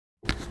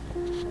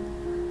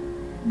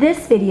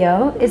This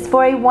video is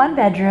for a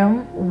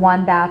 1-bedroom,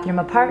 1-bathroom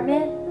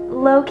apartment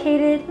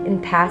located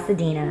in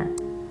Pasadena.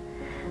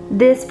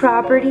 This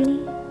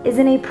property is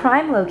in a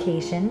prime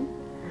location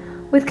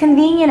with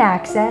convenient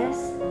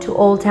access to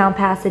Old Town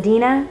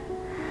Pasadena,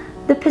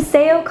 the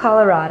Paseo,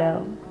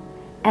 Colorado,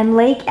 and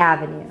Lake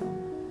Avenue.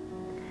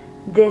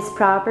 This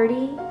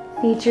property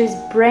features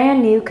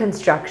brand new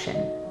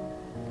construction.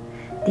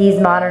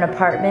 These modern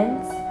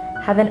apartments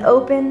have an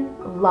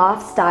open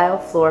loft-style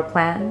floor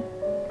plan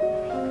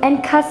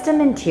and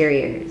custom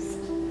interiors.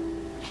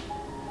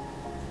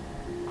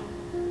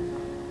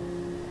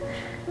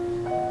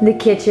 The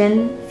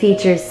kitchen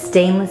features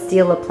stainless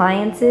steel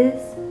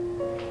appliances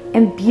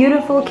and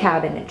beautiful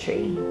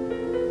cabinetry.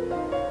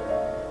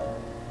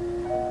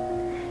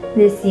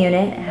 This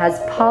unit has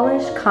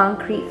polished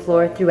concrete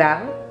floor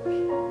throughout,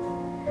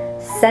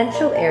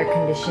 central air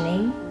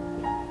conditioning,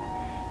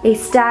 a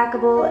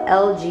stackable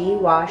LG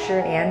washer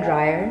and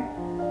dryer,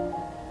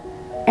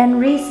 and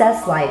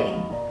recessed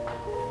lighting.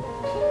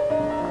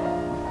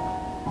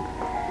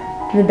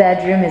 The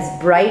bedroom is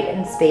bright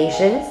and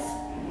spacious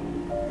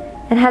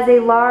and has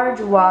a large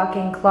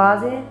walk-in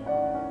closet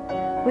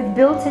with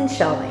built-in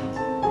shelving.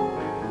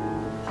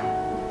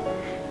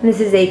 This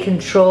is a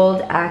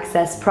controlled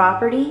access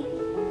property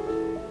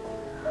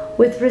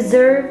with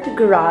reserved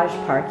garage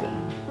parking.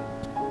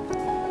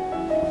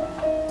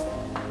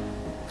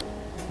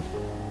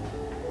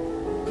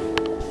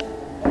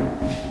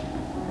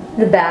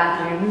 The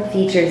bathroom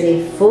features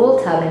a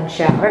full tub and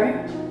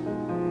shower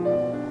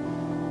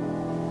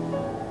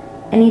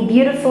and a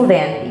beautiful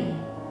vanity.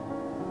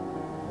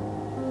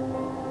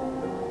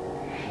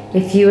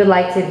 If you would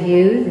like to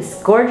view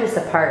this gorgeous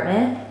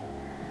apartment,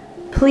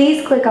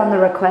 please click on the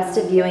Request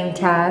a Viewing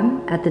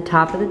tab at the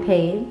top of the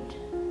page.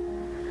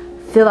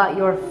 Fill out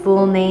your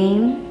full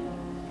name,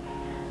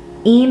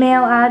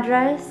 email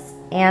address,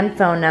 and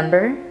phone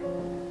number,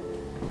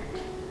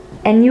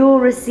 and you will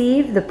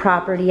receive the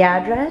property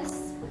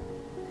address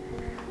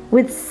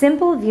with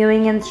simple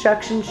viewing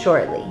instructions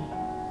shortly.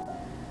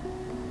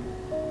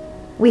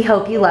 We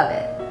hope you love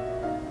it.